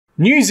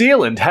New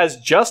Zealand has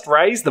just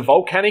raised the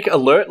volcanic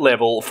alert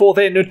level for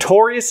their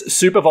notorious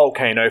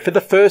supervolcano for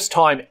the first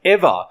time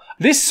ever.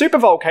 This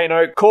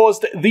supervolcano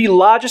caused the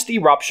largest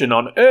eruption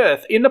on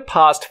Earth in the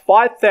past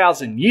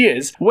 5,000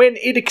 years when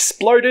it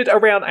exploded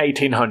around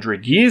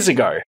 1800 years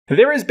ago.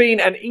 There has been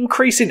an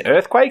increase in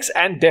earthquakes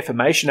and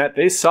deformation at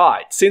this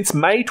site since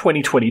May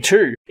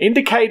 2022,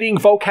 indicating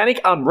volcanic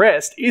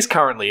unrest is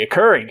currently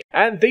occurring,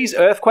 and these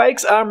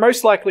earthquakes are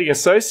most likely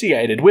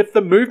associated with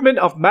the movement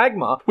of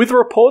magma, with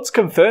reports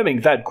confirming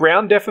that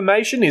ground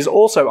deformation is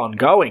also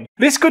ongoing.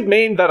 This could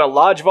mean that a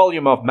large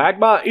volume of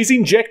magma is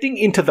injecting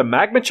into the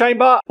magma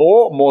chamber,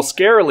 or more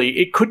scarily,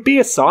 it could be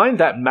a sign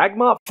that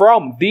magma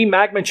from the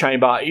magma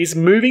chamber is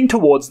moving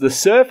towards the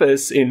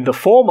surface in the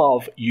form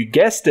of, you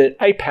guessed it,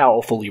 a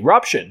powerful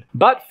eruption.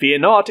 But fear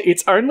not,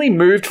 it's only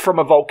moved from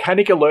a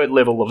volcanic alert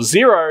level of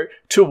 0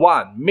 to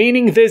 1,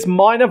 meaning there's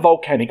minor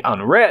volcanic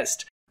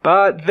unrest.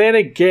 But then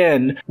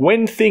again,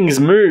 when things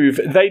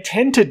move, they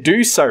tend to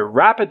do so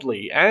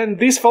rapidly, and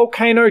this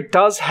volcano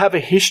does have a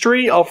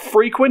history of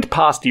frequent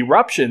past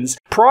eruptions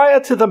prior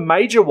to the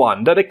major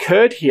one that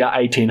occurred here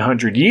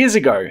 1800 years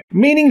ago,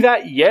 meaning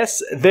that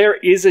yes, there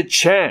is a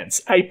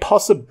chance, a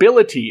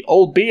possibility,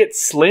 albeit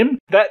slim,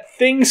 that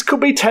things could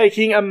be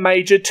taking a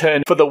major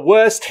turn for the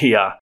worst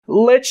here.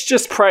 Let's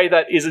just pray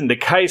that isn't the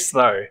case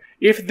though.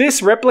 If this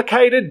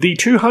replicated the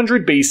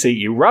 200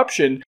 BC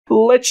eruption,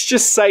 let's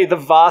just say the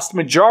vast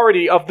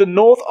majority of the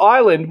North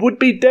Island would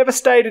be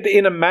devastated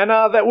in a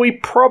manner that we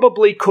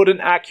probably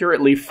couldn't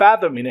accurately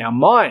fathom in our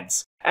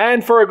minds.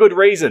 And for a good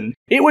reason,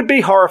 it would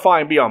be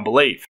horrifying beyond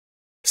belief.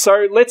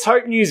 So let's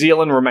hope New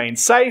Zealand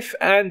remains safe,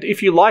 and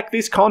if you like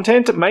this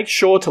content, make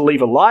sure to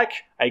leave a like,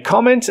 a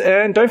comment,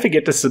 and don't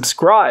forget to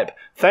subscribe.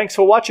 Thanks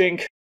for watching.